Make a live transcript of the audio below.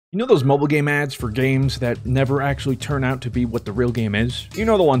You know those mobile game ads for games that never actually turn out to be what the real game is? You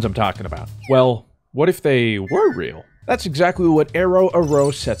know the ones I'm talking about. Well, what if they were real? That's exactly what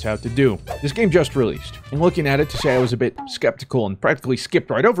Arrow sets out to do. This game just released, and looking at it to say I was a bit skeptical and practically skipped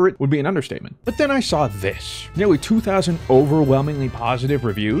right over it would be an understatement. But then I saw this. Nearly 2,000 overwhelmingly positive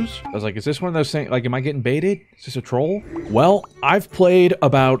reviews. I was like, is this one of those things, like, am I getting baited? Is this a troll? Well, I've played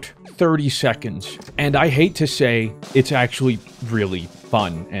about 30 seconds, and I hate to say it's actually really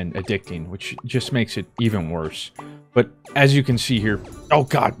fun and addicting, which just makes it even worse. But as you can see here, oh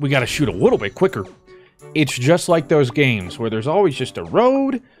god, we gotta shoot a little bit quicker. It's just like those games where there's always just a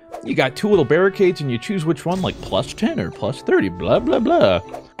road, you got two little barricades and you choose which one, like plus 10 or plus 30, blah, blah, blah.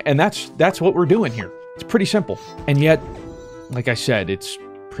 And that's what we're doing here. It's pretty simple. And yet, like I said, it's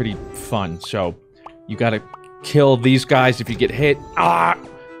pretty fun. So you gotta kill these guys if you get hit. Ah,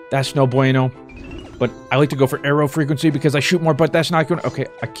 that's no bueno. But I like to go for arrow frequency because I shoot more, but that's not gonna, okay,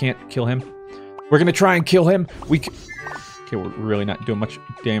 I can't kill him. We're gonna try and kill him. Okay, we're really not doing much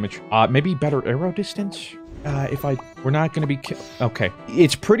damage. Maybe better arrow distance? We're not gonna be okay.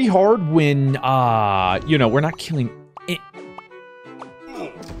 It's pretty hard when, you know, we're not killing it.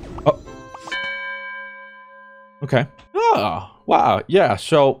 Oh. Okay. Oh, wow, yeah,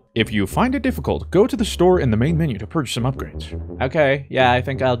 so if you find it difficult, go to the store in the main menu to purchase some upgrades. Okay, yeah, I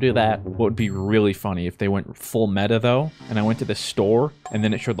think I'll do that. What would be really funny if they went full meta, though, and I went to the store, and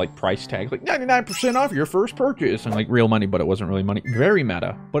then it showed, like, price tags, like, 99% off your first purchase, and, like, real money, but it wasn't really money. Very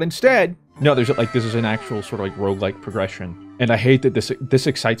meta. But instead, no, there's, like, this is an actual sort of, like, roguelike progression. And I hate that this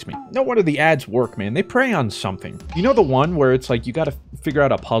excites me. No wonder the ads work, man. They prey on something. You know the one where it's like you gotta figure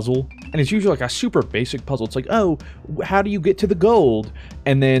out a puzzle? And it's usually like a super basic puzzle. It's like, oh, how do you get to the gold?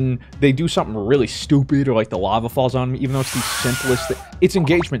 And then they do something really stupid, or like the lava falls on me, even though it's the simplest thing. It's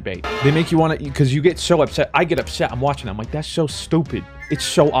engagement bait. They make you want to, because you get so upset. I get upset. I'm watching. I'm like, that's so stupid. It's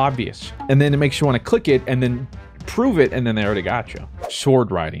so obvious. And then it makes you want to click it and then prove it, and then they already got you. Sword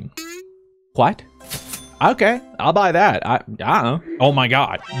riding. What? Okay, I'll buy that. I don't know. Oh my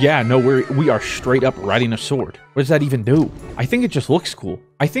god. Yeah, no, we are straight up riding a sword. What does that even do? I think it just looks cool.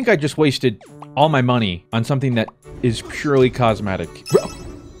 I think I just wasted all my money on something that is purely cosmetic.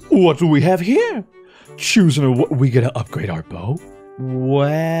 What do we have here? We gotta upgrade our bow?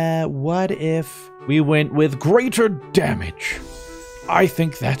 Well, what if we went with greater damage? I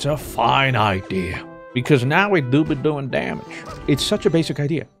think that's a fine idea. Because now we do be doing damage. It's such a basic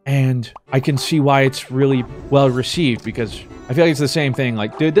idea. And I can see why it's really well received, because I feel like it's the same thing.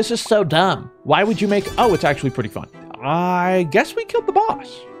 Like, dude, this is so dumb. Why would you make... Oh, it's actually pretty fun. I guess we killed the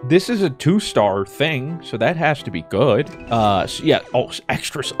boss. This is a 2-star thing, so that has to be good. So yeah, oh,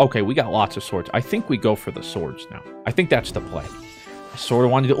 extras. Okay, we got lots of swords. I think we go for the swords now. I think that's the play. I sort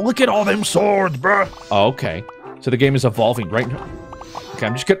of wanted to... Look at all them swords, bruh. Oh, okay. So the game is evolving right now. Okay,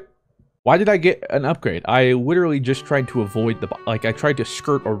 I'm just gonna... Why did I get an upgrade? I literally just tried to avoid the... Like, I tried to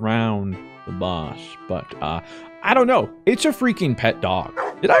skirt around the boss, but, I don't know. It's a freaking pet dog.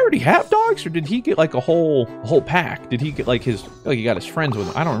 Did I already have dogs, or did he get, like, a whole pack? Did he get, like, his... Like, he got his friends with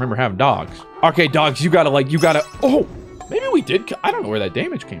him. I don't remember having dogs. Okay, dogs, you gotta... Oh! Maybe we did... I don't know where that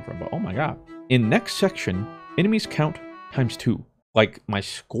damage came from, but oh my god. In next section, enemies count ×2. Like, my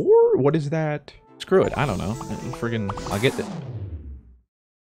score? What is that? Screw it. I don't know. Friggin... I'll get that.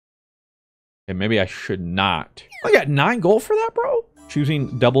 And maybe I should not. I got 9 gold for that, bro.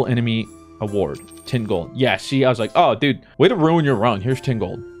 Choosing double enemy award. 10 gold. Yeah, see, I was like, oh, dude, way to ruin your run. Here's 10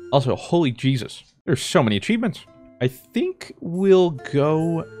 gold. Also, holy Jesus. There's so many achievements. I think we'll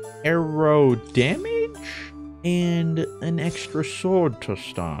go arrow damage and an extra sword to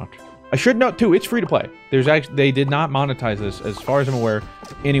start. I should note, too, it's free to play. There's actually, they did not monetize this, as far as I'm aware,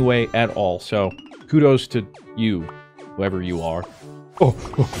 anyway, at all. So, kudos to you, whoever you are.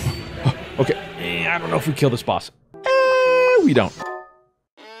 Okay, I don't know if we kill this boss. We don't.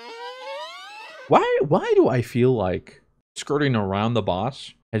 Why do I feel like skirting around the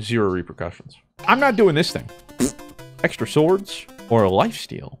boss has 0 repercussions? I'm not doing this thing. Extra swords or a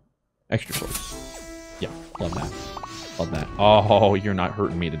lifesteal? Extra swords. Yeah, love that. Love that. Oh, you're not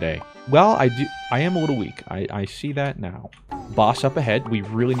hurting me today. Well, I am a little weak. I see that now. Boss up ahead. We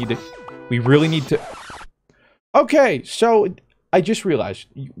really need to... Okay, so... I just realized,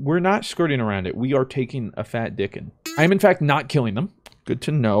 we're not skirting around it. We are taking a fat dickin'. I am, in fact, not killing them. Good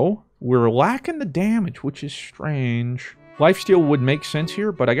to know. We're lacking the damage, which is strange. Lifesteal would make sense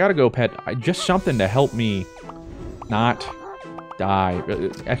here, but I gotta go pet. Just something to help me not die.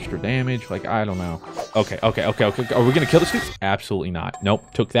 Extra damage, like, I don't know. Okay. Are we gonna kill this dude? Absolutely not.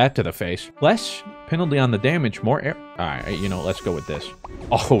 Nope, took that to the face. Less penalty on the damage, more air. All right, you know, let's go with this.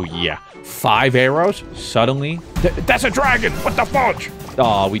 Oh, yeah. 5 arrows? Suddenly? That's a dragon! What the fudge?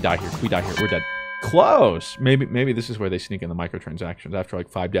 Oh, we die here. We die here. We're dead. Close. Maybe this is where they sneak in the microtransactions after like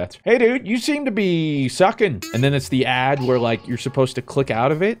 5 deaths. Hey, dude, you seem to be sucking. And then it's the ad where like you're supposed to click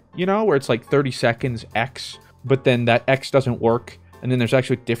out of it, you know, where it's like 30 seconds X, but then that X doesn't work. And then there's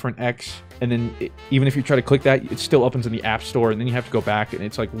actually different X. And then even if you try to click that, it still opens in the App Store. And then you have to go back. And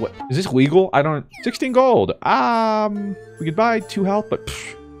it's like, what? Is this legal? I don't... 16 gold. We could buy 2 health, but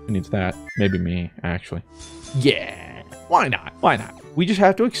who needs that? Maybe me, actually. Yeah. Why not? Why not? We just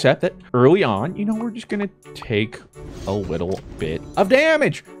have to accept that early on, you know, we're just going to take a little bit of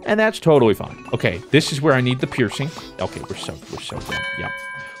damage. And that's totally fine. Okay, this is where I need the piercing. Okay, we're so dead. Yep.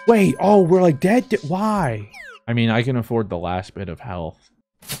 Wait, oh, we're like dead? Why? I mean, I can afford the last bit of health.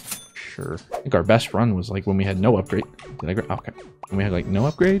 Sure. I think our best run was like when we had no upgrade. Okay. When we had like no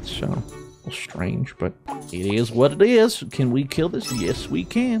upgrades, so a little strange, but it is what it is. Can we kill this? Yes, we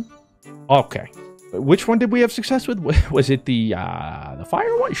can. Okay. Which one did we have success with? Was it the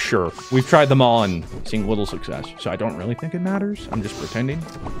fire one? Sure. We've tried them all and seen little success, so I don't really think it matters. I'm just pretending.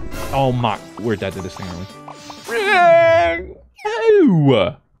 Oh my, we're dead to this thing, aren't we?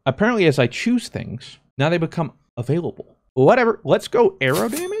 Oh! Apparently, as I choose things, now they become available. Whatever. Let's go arrow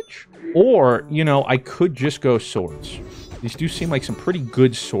damage. Or, you know, I could just go swords. These do seem like some pretty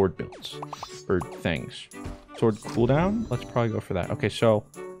good sword builds. Or things. Sword cooldown? Let's probably go for that. Okay, so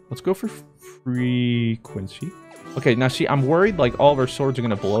let's go for frequency. Okay, now see, I'm worried like all of our swords are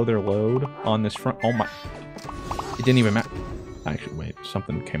going to blow their load on this front. Oh my. It didn't even matter. Actually, wait.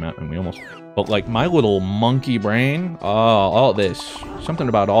 Something came out and we almost... But like my little monkey brain. Oh, all this. Something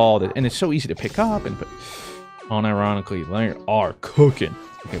about all this. And it's so easy to pick up and put... Unironically, they are cooking.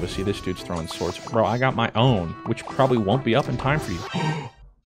 Okay, but see, this dude's throwing swords. Bro, I got my own, which probably won't be up in time for you.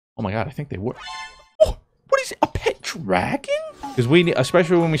 Oh my god, I think they were. Oh, what is it? A pet dragon? Because we need,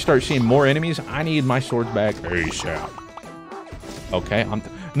 especially when we start seeing more enemies, I need my swords back ASAP. Okay,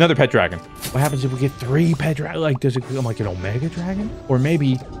 another pet dragon. What happens if we get 3 pet dragons? Like, does it become like an omega dragon? Or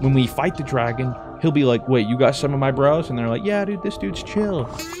maybe when we fight the dragon, he'll be like, wait, you got some of my bros? And they're like, yeah, dude, this dude's chill.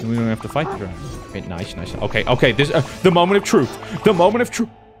 And we don't have to fight the dragon. Okay, nice. Okay, this the moment of truth. The moment of truth.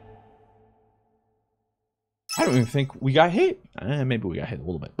 I don't even think we got hit. Maybe we got hit a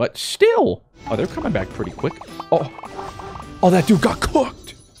little bit, but still. Oh, they're coming back pretty quick. Oh, that dude got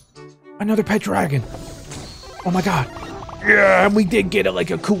cooked. Another pet dragon. Oh my god. Yeah, and we did get it like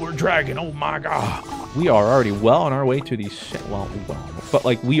a cooler dragon. Oh my god. We are already well on our way to these. Well, but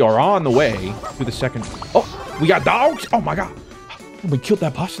like we are on the way to the second. Oh, we got dogs. Oh my god. We killed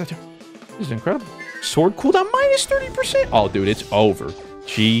that boss. This is incredible. Sword cooldown minus 30%. Oh, dude, it's over.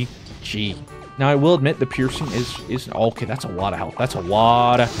 GG. Now, I will admit the piercing is okay. That's a lot of health. That's a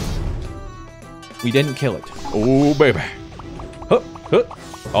lot of... We didn't kill it. Oh, baby. Huh.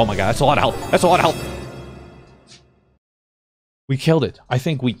 Oh, my God. That's a lot of health. That's a lot of health. We killed it. I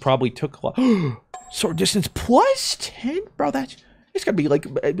think we probably took a lot... Sword distance plus 10? Bro, it's got to be, like,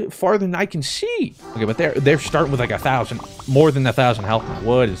 farther than I can see. Okay, but they're starting with, like, 1,000. More than 1,000 health.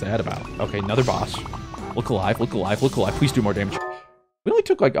 What is that about? Okay, another boss. Look alive. Please do more damage. We only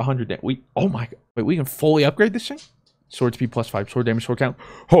took like 100 damage. Oh my god. Wait, we can fully upgrade this thing? Sword speed plus 5, sword damage, sword count.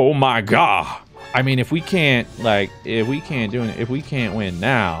 Oh my god. I mean, if we can't win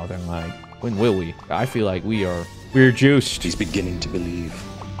now, then like, when will we? I feel like we're juiced. He's beginning to believe.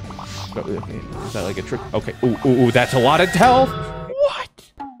 Is that like a trick? Okay. Ooh, that's a lot of health.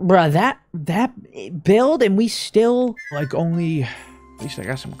 What? Bruh, that build and we still... Like only, at least I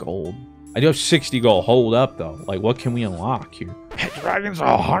got some gold. I do have 60 gold. Hold up, though. Like, what can we unlock here? Pet Dragon's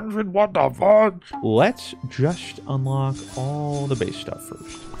 100? What the fuck? Let's just unlock all the base stuff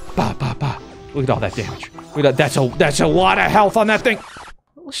first. Look at all that damage. Look at that. That's a lot of health on that thing.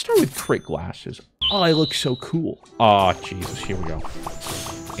 Let's start with crit glasses. Oh, I look so cool. Oh, Jesus. Here we go.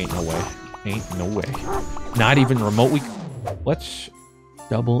 Ain't no way. Not even remotely. Let's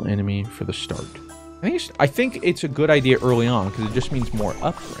double enemy for the start. I think it's a good idea early on because it just means more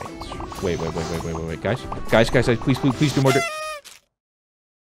upgrades. Wait, guys, please do more.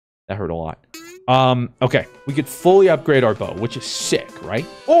 That hurt a lot. Okay, we could fully upgrade our bow, which is sick, right?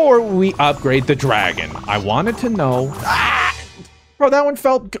 Or we upgrade the dragon. I wanted to know. Bro, that one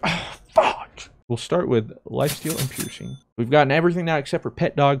felt. Fuck. We'll start with lifesteal and piercing. We've gotten everything now except for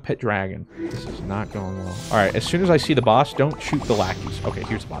pet dog, pet dragon. This is not going well. All right, as soon as I see the boss, don't shoot the lackeys. Okay,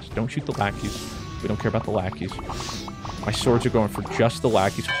 here's the boss. Don't shoot the lackeys. We don't care about the lackeys. My swords are going for just the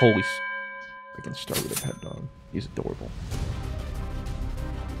lackeys. Holy... I can start with a pet dog. He's adorable.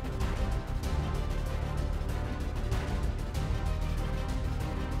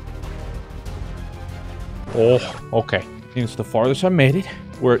 Oh, okay. It's the farthest I made it.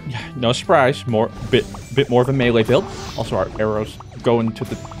 We're, no surprise, bit more of a melee build. Also, our arrows going to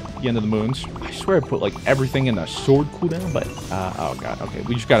the end of the moons. I swear I put like everything in the sword cooldown, but oh god, okay.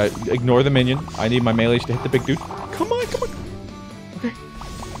 We just gotta ignore the minion. I need my melees to hit the big dude. Come on, come on. Okay,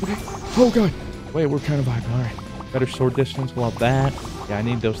 okay. Oh god. Wait, we're kind of vibing. All right. Better sword distance. Love that. Yeah, I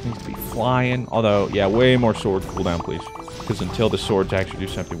need those things to be flying. Although, yeah, way more sword cooldown, please. Because until the swords actually do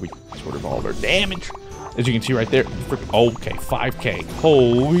something, we sort of all their damage. As you can see right there. Okay, 5k.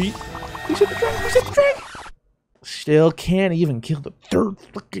 Holy. He's hit the dragon. He's hit the dragon. Still can't even kill the third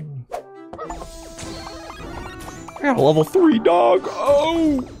freaking. I got a level 3 dog.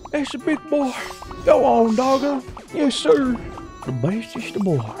 Oh, that's a big boy. Go on, doggo. Yes, sir. The bestest of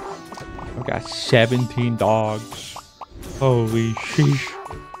boy. I've got 17 dogs. Holy sheesh.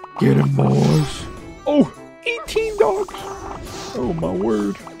 Get him, boys. Oh, 18 dogs. Oh, my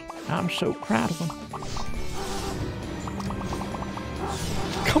word. I'm so proud of them.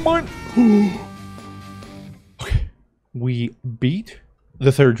 Come on. Okay. We beat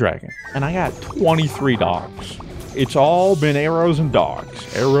the third dragon. And I got 23 dogs. It's all been arrows and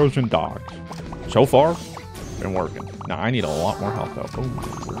dogs. Arrows and dogs. So far, been working. Now, I need a lot more health, though.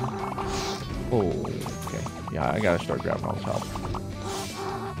 Oh, okay. Yeah, I gotta start grabbing all this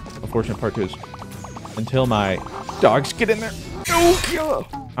health. Unfortunate part is, until my dogs get in there.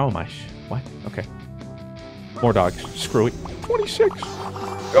 Oh my, what? Okay. More dogs. Screw it. 26.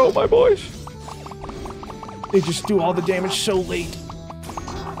 Go, my boys. They just do all the damage so late.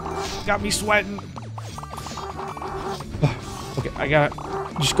 Got me sweating. Okay, I gotta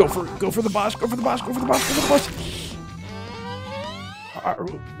just go for the boss. Go for the boss. Go for the boss. Go for the boss.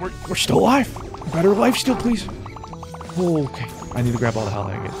 We're still alive. Better life still, please. Okay, I need to grab all the hell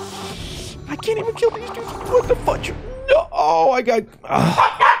I get. I can't even kill these dudes. What the fudge? No, oh, I got.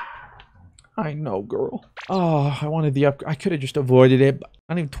 I know, girl. Oh, I wanted the up. I could have just avoided it. But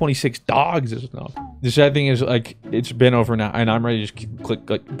not even 26 dogs is enough. The sad thing is, like, it's been over now, and I'm ready to just click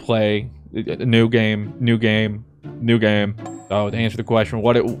like play. A new game, new game, new game. So to answer the question,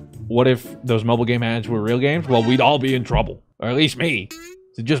 what if those mobile game ads were real games? Well, we'd all be in trouble, or at least me.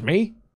 Is it just me?